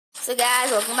So guys,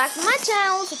 welcome back to my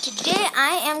channel. So today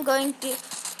I am going to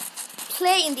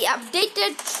play in the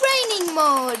updated training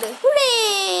mode.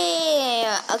 Hooray!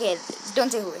 Okay,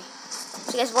 don't say hooray.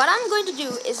 So guys, what I'm going to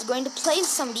do is going to place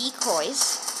some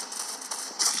decoys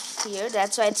here.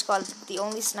 That's why it's called the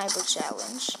Only Sniper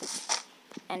Challenge.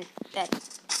 And that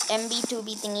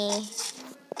MB2B thingy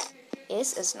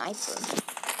is a sniper.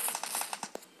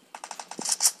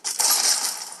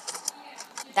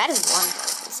 That is one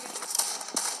powerful sniper.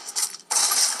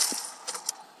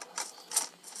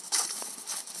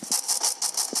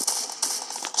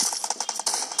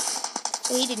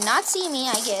 So he did not see me,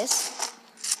 I guess.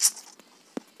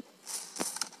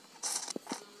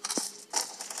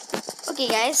 Okay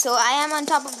guys, so I am on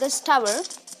top of this tower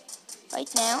right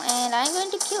now, and I'm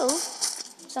going to kill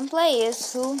some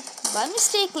players who by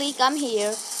mistakenly come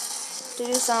here to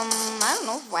do some, I don't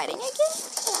know, fighting, I guess?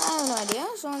 I have no idea.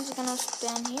 Someone's gonna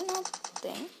stand here,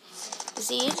 nothing. You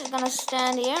see, it's gonna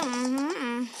stand here.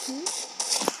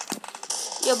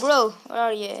 Yo bro, where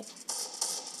are you at?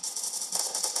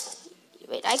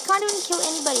 Wait, I can't even kill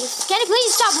anybody. Can you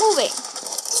please stop moving?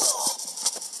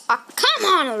 Oh, come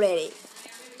on already.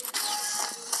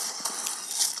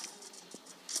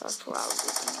 That's probably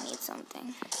gonna need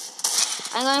something.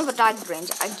 I'm going for target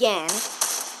range again.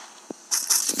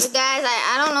 So guys,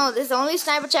 I don't know. This Only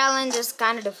Sniper Challenge is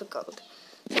kind of difficult.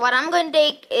 So what I'm going to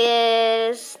take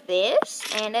is this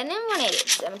and an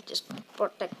M188. Let me just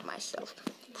protect myself.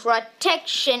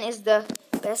 Protection is the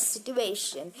best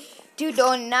situation. Do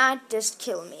not just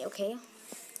kill me, okay?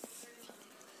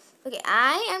 Okay,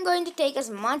 I am going to take as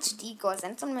much decoys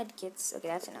and some medkits. Okay,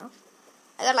 that's enough.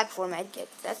 I got like 4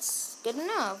 medkits. That's good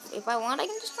enough. If I want, I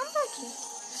can just come back here.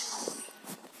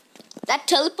 That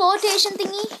teleportation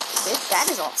thingy, that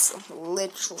is awesome.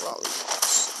 Literally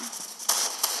awesome.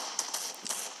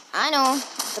 I know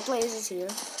the place is here,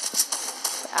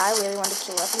 but I really want to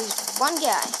kill at least one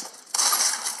guy.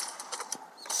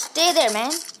 Stay there,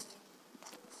 man.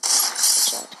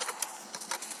 Shut.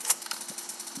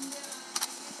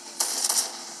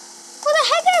 Who the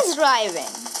heck is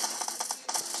driving?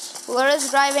 Whoever is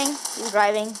driving, he's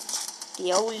driving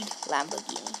the old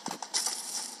Lamborghini.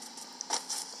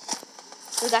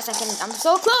 So guys, I'm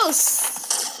so close.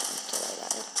 Until I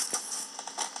got it.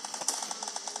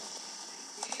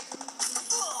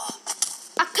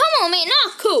 Ah, come on, man,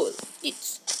 not cool.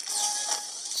 It's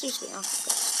seriously not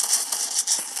good.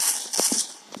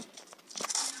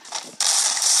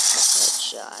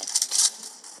 Headshot.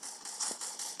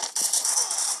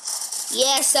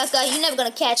 Yeah, sucker, you're never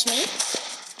gonna catch me.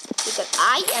 Because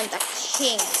I am the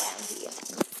king around here.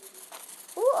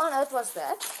 Who on earth was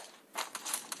that?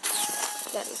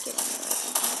 That is kidding me right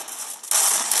now.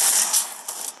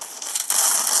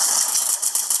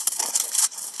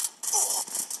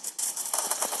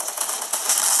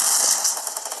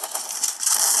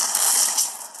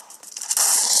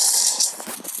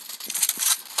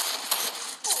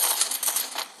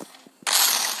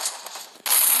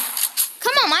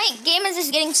 Come on, my game is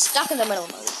just getting stuck in the middle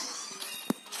mode.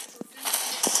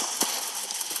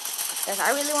 Guys,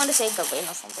 I really want to save the win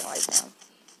or something right now.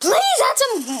 Please add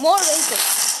some more vehicles.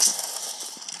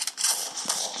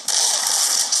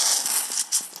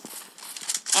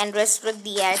 And restrict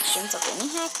the actions of any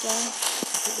hacking.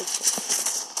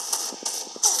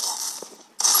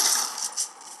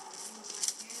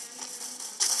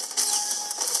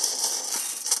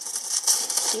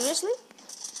 Seriously?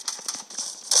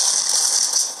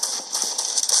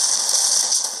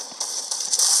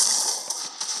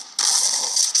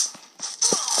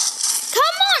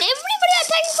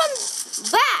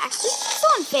 Back. This is so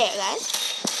unfair, guys.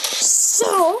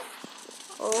 So,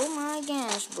 oh my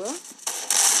gosh, bro.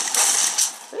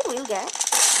 Real guy.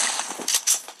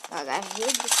 Oh, I hear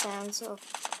the sounds of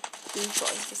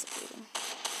decoys disappearing.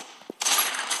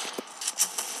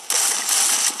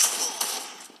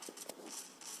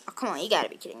 Oh, come on, you gotta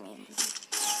be kidding me.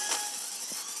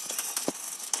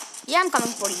 Yeah, I'm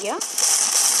coming for you.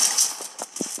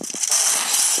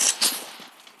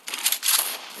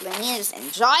 Lenny is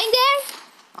enjoying there.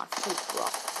 Not cool, bro.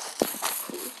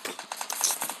 Cool.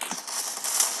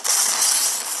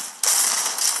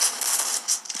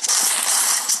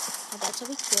 Oh, that's how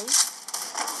we kill.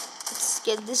 Let's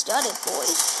get this started,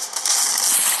 boys.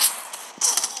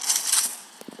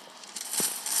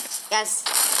 Yes.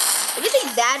 I do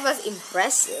think that was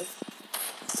impressive.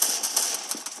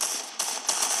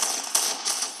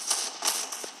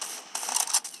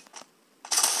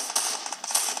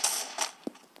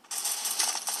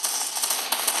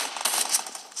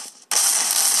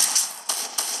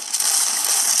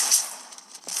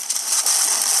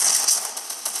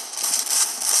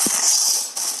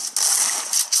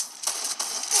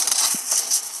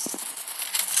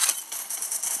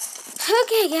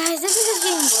 Okay, guys, this is just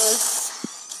getting worse.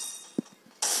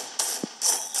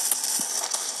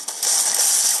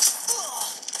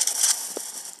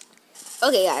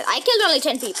 Okay, guys, I killed only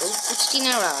 10 people. 16 in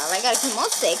a row. I gotta kill more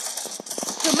 6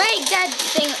 to make that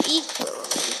thing equal.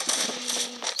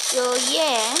 So,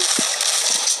 yeah.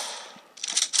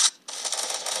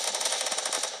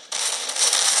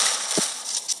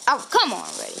 Oh, come on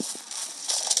already.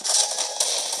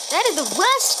 That is the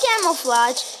worst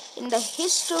camouflage in the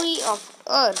history of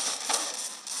Earth.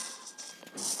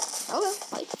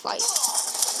 Okay, fight.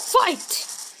 Fight!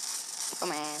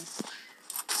 Come on.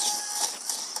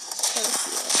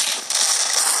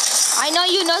 I know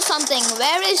you know something.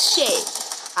 Where is she?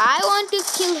 I want to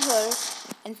kill her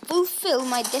and fulfill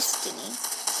my destiny.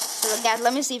 So, guys,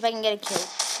 let me see if I can get a kill.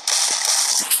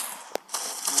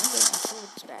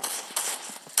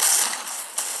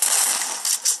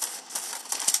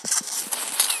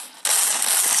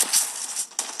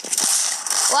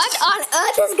 What on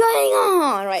earth is going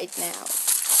on right now?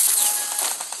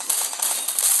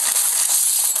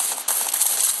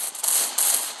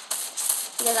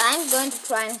 Because I'm going to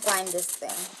try and climb this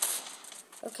thing.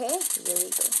 Okay, here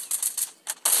we go.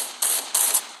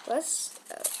 First,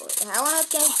 wait, how on earth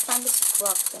can I climb this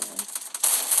rock thing?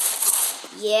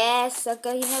 Yes,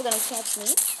 sucker, you're not gonna catch me.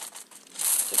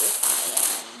 Because I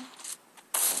am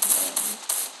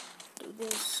going to do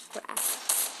this crap.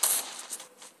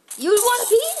 You want a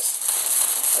piece?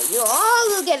 Oh, you all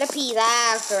will get a piece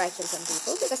after I kill some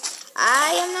people, because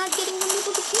I am not getting some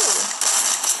people to kill.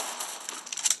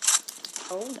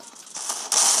 Oh no.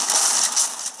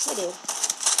 It is.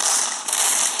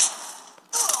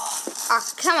 Oh,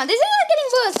 come on. This is not getting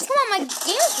worse. Come on, my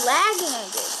game is lagging, I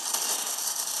guess.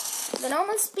 The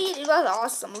normal speed, it was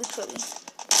awesome, literally.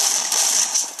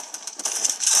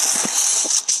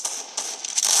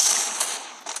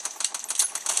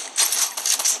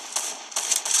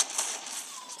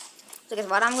 So guys,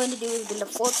 what I'm going to do is build a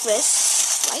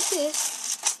fortress like this.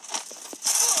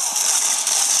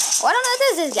 What on earth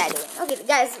is this guy doing? Okay,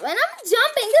 guys, when I'm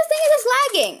jumping, this thing is just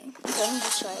lagging. Okay, let me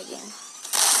just try again.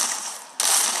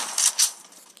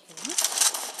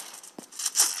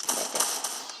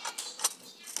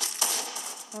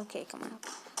 Okay, come on.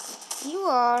 You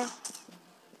are.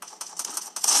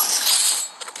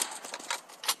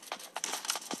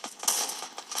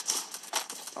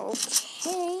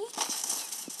 Okay.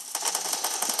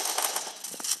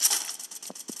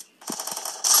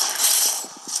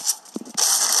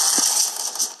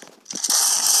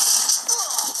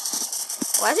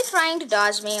 Was he trying to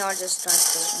dodge me or just trying to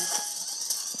kill me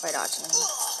by dodging me?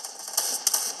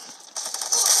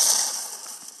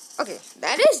 Okay,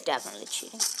 that is definitely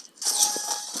cheating.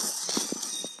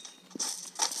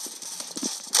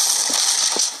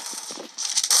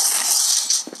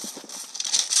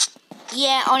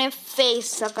 Yeah, on your face,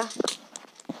 sucker.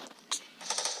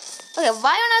 Okay,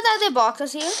 why on earth are there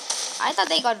boxes here? I thought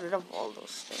they got rid of all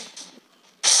those things.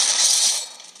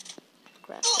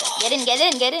 Crap. Get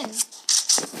in.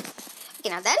 Okay,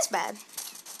 now that is bad.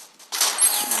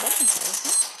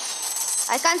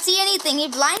 I can't see anything. He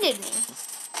blinded me.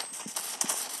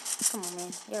 Come on,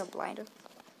 man. You're a blinder.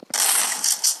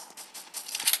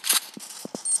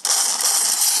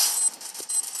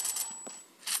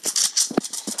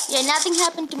 Yeah, nothing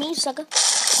happened to me, sucker.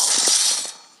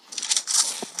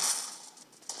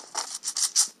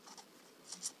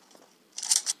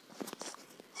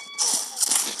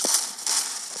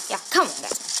 Yeah, come on,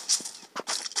 guys.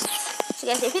 So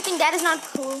guys, if you think that is not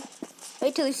cool,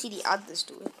 wait till you see the others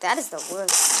do it. That is the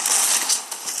worst.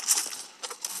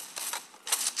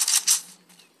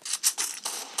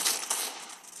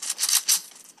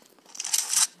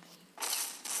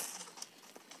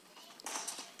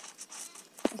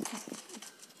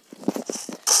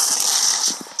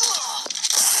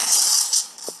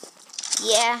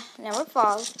 Yeah, never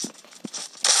fall.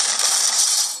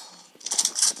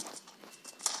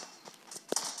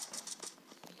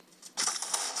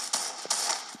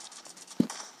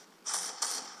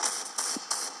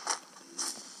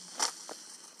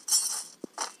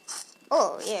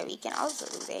 Oh, yeah, we can also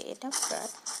do that. Not bad.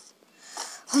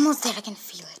 Almost there, I can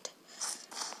feel it.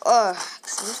 Oh,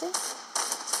 excuse me?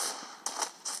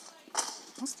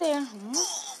 Almost there.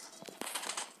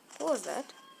 What was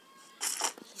that?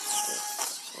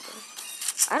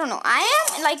 I don't know. I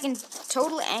am like in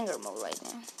total anger mode right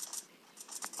now.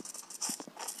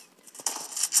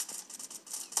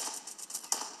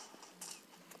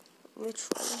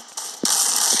 Literally.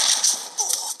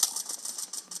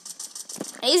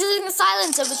 And he's using the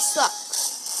silencer, which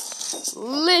sucks.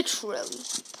 Literally.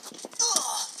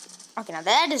 Okay, now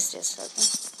that is just okay.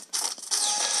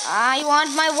 I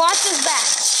want my watches back.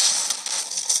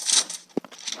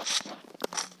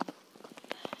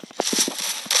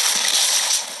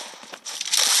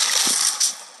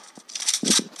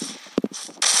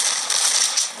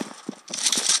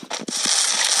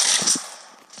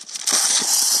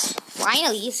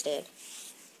 Finally, he's dead.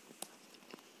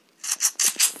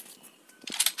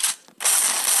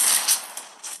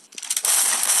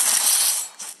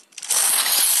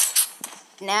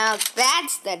 Now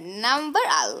that's the number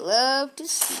I love to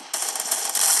see.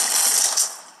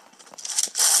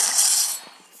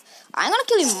 I'm gonna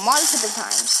kill you multiple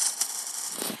times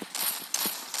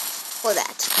for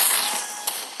that.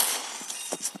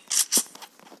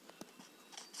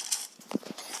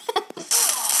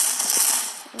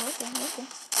 Okay.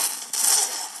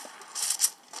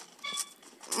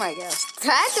 Oh my gosh,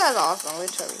 that was awesome,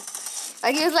 literally.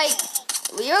 Like, it was like,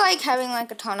 we were like having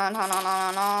like a ton, like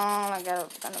a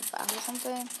kind of battle or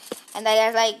something. And that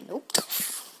guy's like, nope.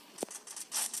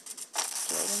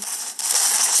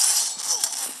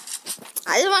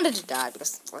 I just wanted to die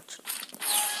because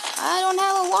I don't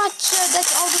have a watcher.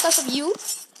 That's all because of you.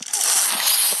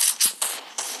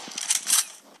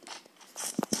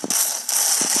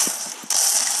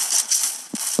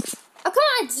 Oh, come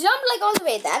on, I jumped like all the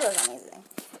way. That was amazing.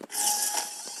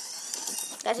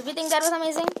 Guys, if you think that was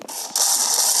amazing,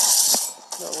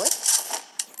 go with.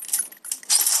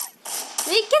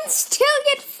 We can still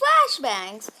get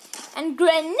flashbangs and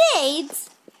grenades.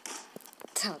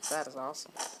 Oh, that is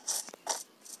awesome.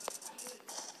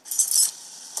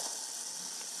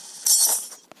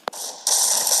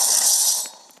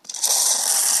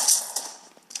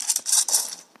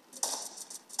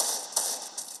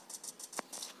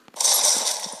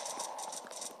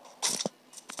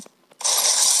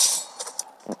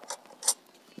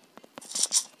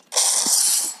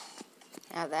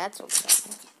 Now that's what's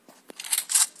happening.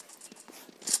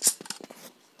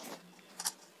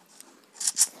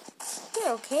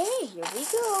 Okay, here we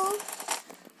go.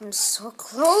 I'm so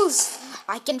close.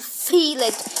 I can feel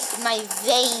it in my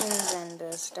veins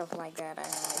and stuff like that. I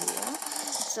have no idea.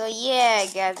 So yeah,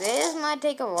 guys, this might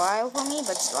take a while for me,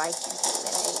 but so I can feel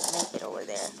it. Make it over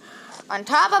there. On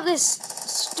top of this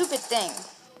stupid thing.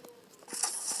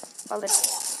 Well,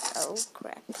 oh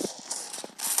crap.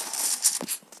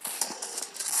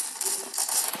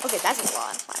 Okay, that's a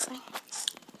lot of firing.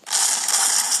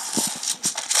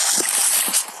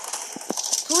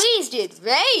 Please, dude,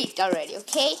 wait already,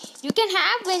 okay? You can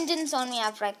have vengeance on me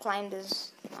after I climb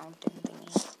this mountain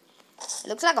thingy. It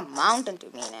looks like a mountain to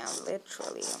me now,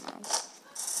 literally a mountain.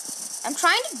 I'm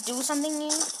trying to do something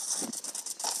new.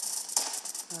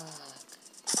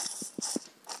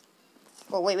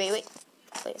 Oh, wait. Wait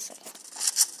a second.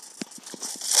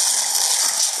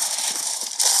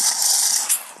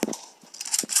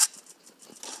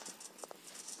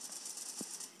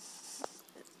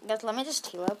 Guys, let me just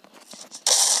heal up.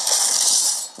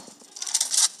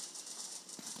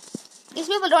 These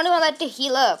people don't even like to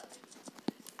heal up.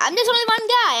 I'm just only one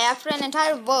guy after an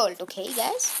entire world, okay,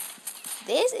 guys?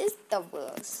 This is the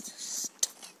worst.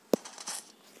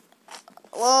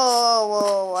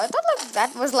 Whoa. I thought like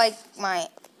that was like my...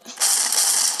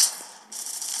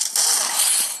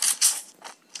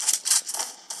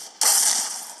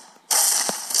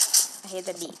 I hate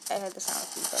the sound of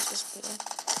people disappearing.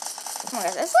 Come on,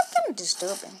 guys, that's like kind of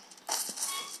disturbing.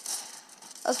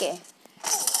 Okay.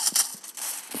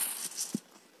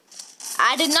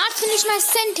 I did not finish my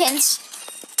sentence.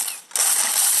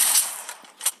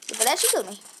 But that should kill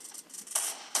me.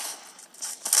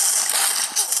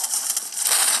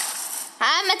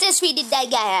 How much HP did that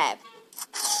guy have?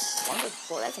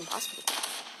 1.4, that's impossible.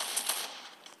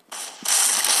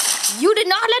 You did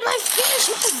not let me finish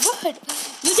my word.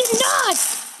 You did not.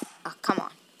 Oh, come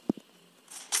on.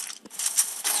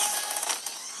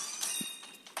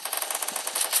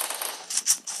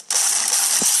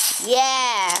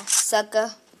 Yeah,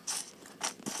 sucker.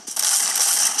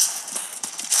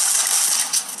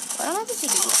 What am I supposed to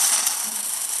do?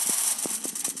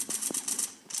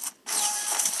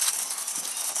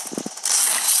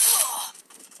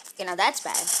 Okay, now that's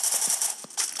bad.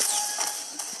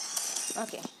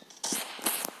 Okay.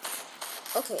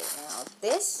 Okay, now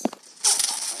this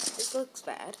looks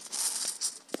bad.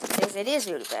 Yes, it is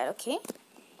really bad, okay?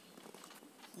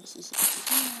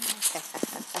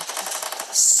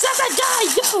 Sucker die,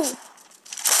 yo!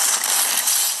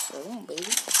 Oh,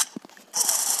 baby.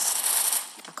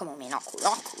 Oh, come on, man, not cool.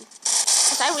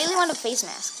 Because I really want a face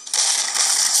mask.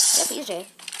 Yeah, please, Jay.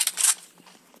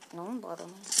 Don't bother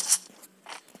me.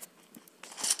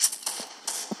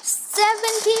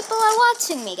 7 people are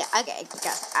watching me. Okay,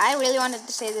 guys, I really wanted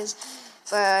to say this,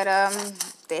 but,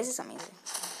 this is amazing.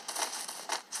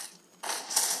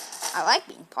 I like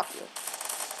being popular.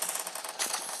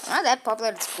 I'm not that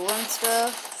popular at school and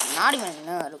stuff. I'm not even a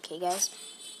nerd, okay, guys?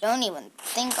 Don't even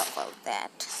think about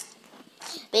that.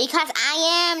 Because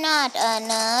I am not a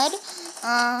nerd.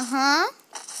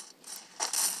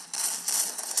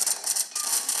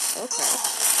 Okay.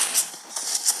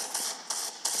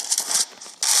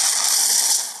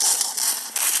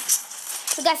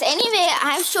 So guys, anyway,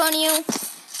 I have shown you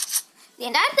the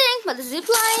entire thing for the zip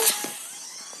line.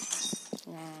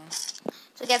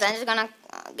 So guys, I'm just gonna,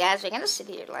 guys, we're gonna sit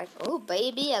here like, oh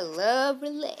baby, I love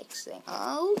relaxing.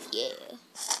 Oh yeah.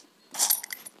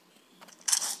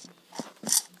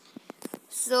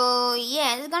 So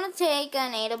yeah, I'm just gonna take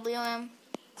an AWM.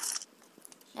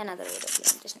 Another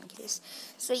AWM, just in case.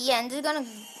 So yeah, I'm just gonna,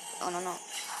 oh no.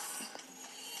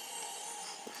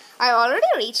 I already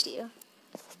reached you.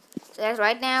 So guys,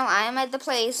 right now, I am at the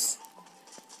place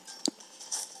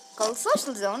called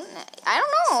Social Zone. I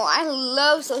don't know, I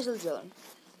love Social Zone.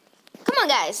 Come on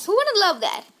guys, who wouldn't love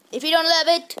that? If you don't love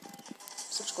it,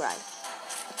 subscribe.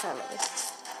 I love it.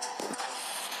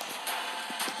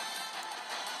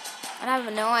 And I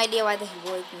have no idea why the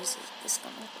heroic music is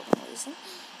coming for no reason.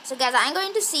 So guys, I'm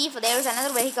going to see if there is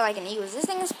another vehicle I can use. This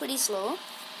thing is pretty slow.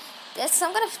 There's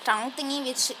some kind of tunnel thingy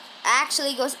which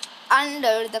actually goes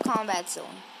under the combat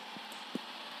zone.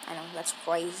 I know, that's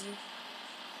crazy.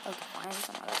 Okay, find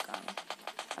some other gun.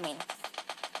 I mean,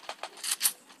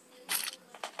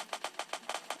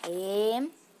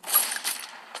 aim.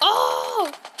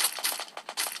 Oh!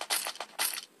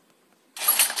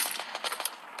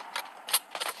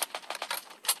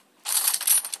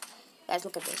 Guys,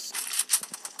 look at this.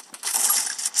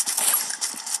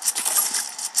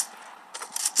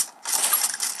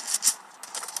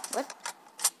 What?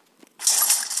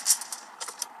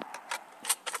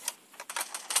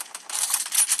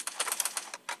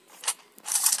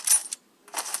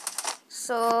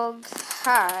 So,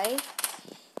 hi.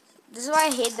 This is why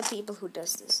I hate the people who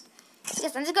does this.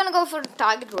 Yes, I'm just gonna go for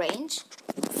target range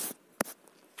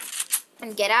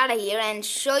and get out of here and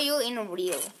show you in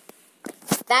real.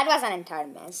 That was an entire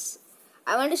mess.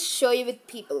 I want to show you with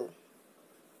people.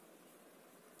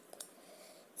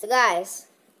 So guys,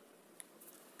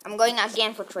 I'm going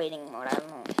again for training mode. I don't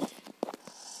know.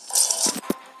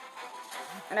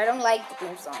 And I don't like the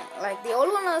theme song. Like the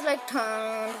old one was like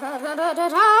dun, dun, dun, dun,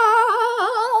 dun, dun.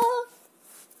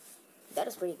 That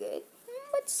is pretty good.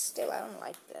 But still I don't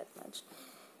like that much.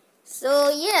 So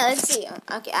yeah, let's see.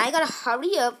 Okay, I gotta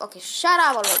hurry up. Okay, shut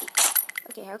up already.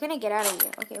 Okay, how can I get out of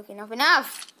here? Okay,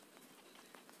 enough.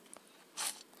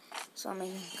 So I'm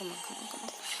in, come on.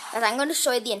 Guys, I'm going to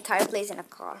show you the entire place in a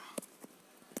car.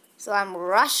 So I'm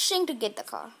rushing to get the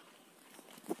car.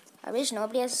 I wish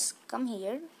nobody has come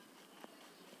here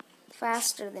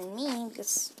faster than me,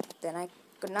 because then I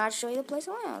could not show you the place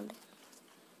around.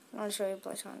 I want to show you the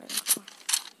place around in the car.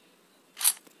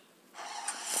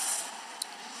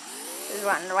 It's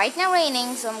right now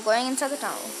raining, so I'm going inside the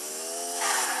tunnel.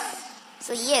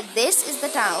 So yeah, this is the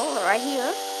tunnel right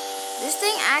here. This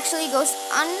thing actually goes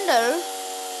under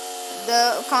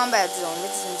the combat zone,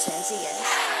 which is insane. See guys.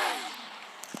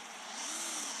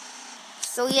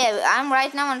 So yeah, I'm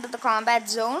right now under the combat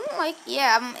zone. Like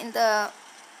yeah, I'm in the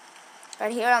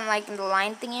right here. I'm like in the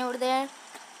line thingy over there.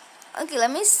 Okay,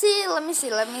 let me see. Going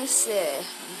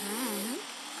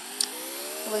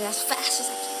as fast as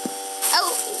I can.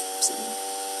 Oh, oopsie.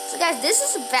 So guys, this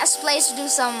is the best place to do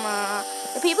some.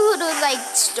 The people who do like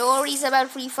stories about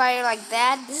Free Fire like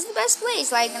that, this is the best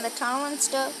place. Like in the tunnel and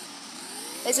stuff.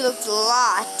 This looks a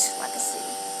lot like a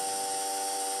city.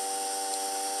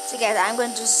 So guys, I'm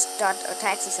going to start a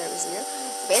taxi service here.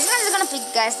 So basically, I'm just gonna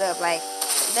pick guys up. Like,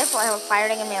 therefore, I have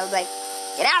firing at me. I was like,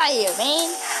 get out of here,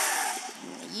 man.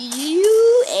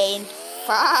 You ain't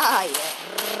fire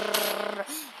at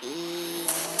me.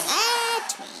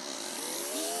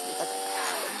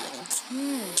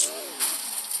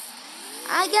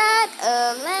 I got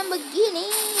a Lamborghini.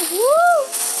 Woo!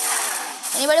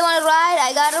 Anybody want to ride?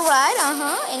 I got a ride.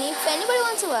 If anybody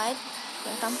wants to ride,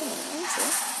 then come to me. See?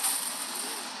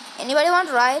 Anybody want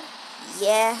to ride?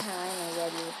 Yeah, I know where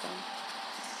you come.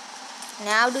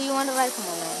 Now, do you want to ride? Come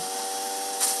on, man.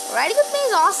 Riding with me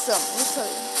is awesome.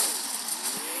 Literally.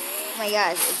 Oh my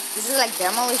gosh, this is like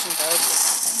demolition derby.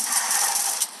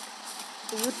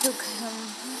 You took him.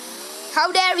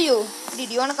 How dare you?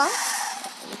 Dude, you wanna come?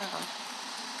 You can come.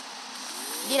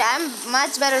 Dude, I'm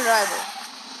much better driver.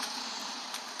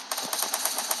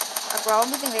 I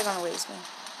probably think they're gonna race me.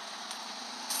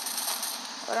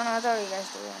 I don't know what are you guys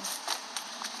doing.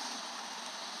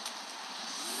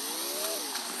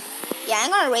 Yeah,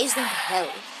 I'm gonna race them to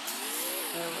hell.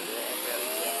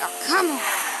 Oh, come on.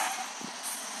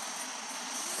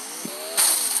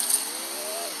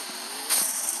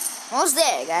 Almost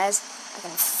there, guys. I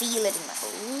can feel it in my...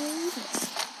 Ooh.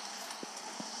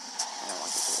 I don't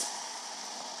want to do it.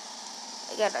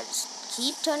 I gotta just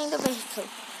keep turning the vehicle.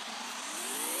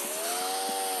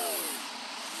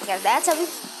 Okay, that's how we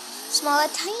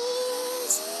Smaller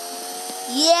tires.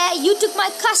 Yeah, you took my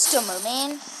customer,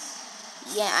 man.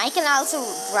 Yeah, I can also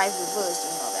drive reverse.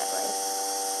 You know that, right?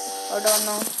 Or don't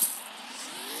know?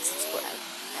 Subscribe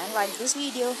and like this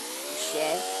video.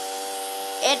 Share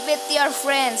it with your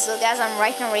friends. So guys, I'm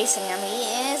right now racing him. He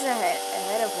is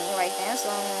ahead of me right now, so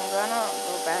I'm gonna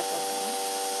go back up.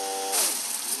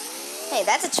 Hey,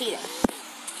 that's a cheater.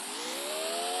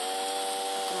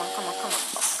 Come on. Oh,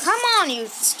 come on, you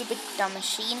stupid dumb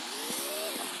machine.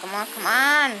 Come on.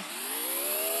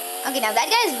 Okay, now that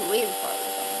guy is really far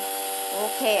away from me.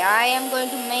 Okay, I am going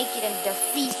to make it and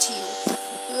defeat you.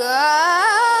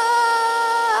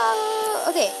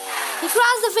 Okay, he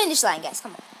crossed the finish line, guys.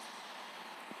 Come on.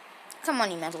 Come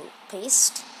on, you metal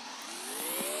paste.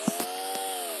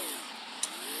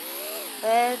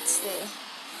 Let's see.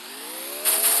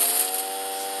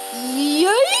 Yay!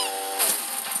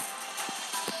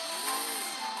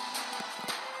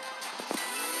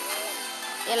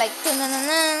 Yeah, like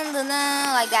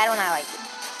that one I like it.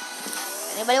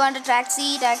 Anybody want a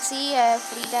taxi?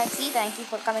 Free taxi. Thank you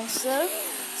for coming, sir.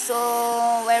 So,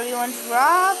 where you want to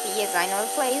drop? Yes, I know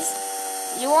the place.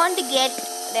 You want to get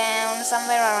down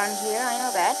somewhere around here. I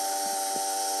know that.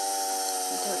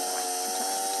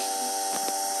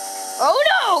 Oh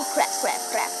no! Crap.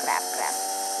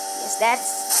 Yes,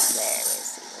 that's where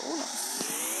is it? Oh no.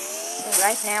 So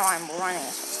right now I'm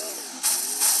running.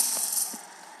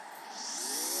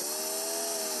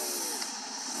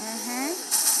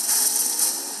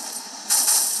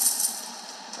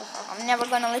 I'm never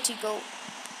gonna let you go.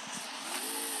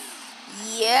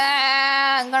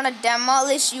 Yeah, I'm gonna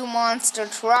demolish you, monster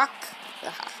truck.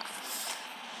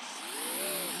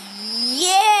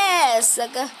 Yes,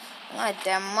 I'm gonna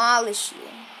demolish you.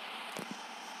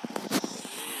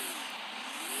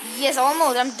 Yes,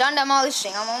 almost. I'm done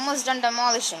demolishing. I'm almost done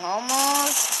demolishing. Almost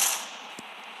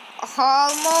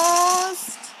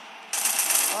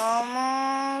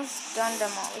done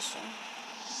demolishing.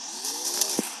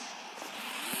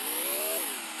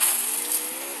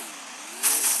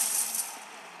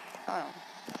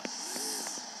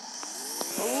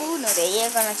 Oh no, they are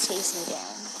gonna chase me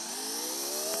down.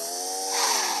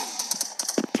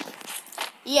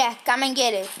 Yeah, come and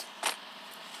get it.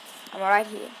 I'm right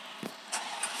here.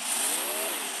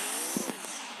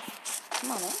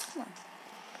 Come on, man. Come on.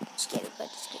 Just get it, but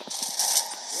just get it.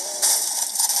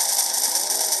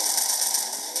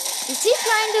 Is he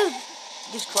trying to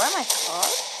destroy my car?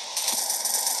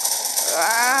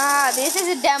 Ah, this is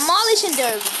a demolition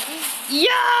derby.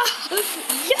 Yeah!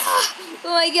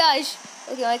 Oh my gosh.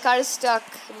 Okay, my car is stuck.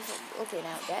 Okay,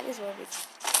 now that is what it's...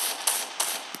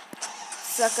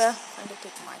 Sucker, trying to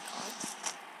take my car.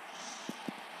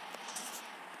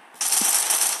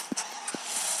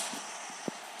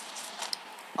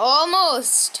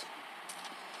 Almost.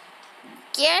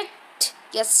 Get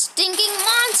your stinking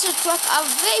monster truck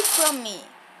away from me.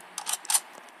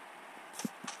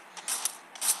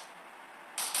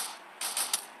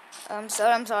 I'm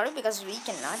sorry, because we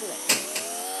cannot do anything.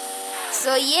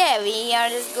 So yeah, we are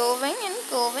just going.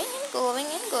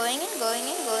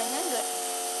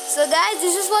 So guys,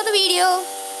 this is for the video.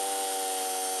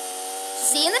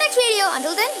 See you in the next video.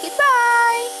 Until then,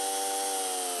 goodbye.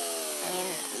 I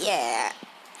mean, yeah.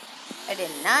 I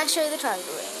did not show you the target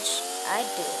range. I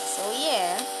did. So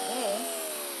yeah.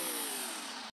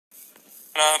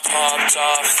 I popped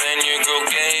off, then you go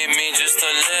gave me just a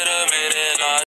little bit of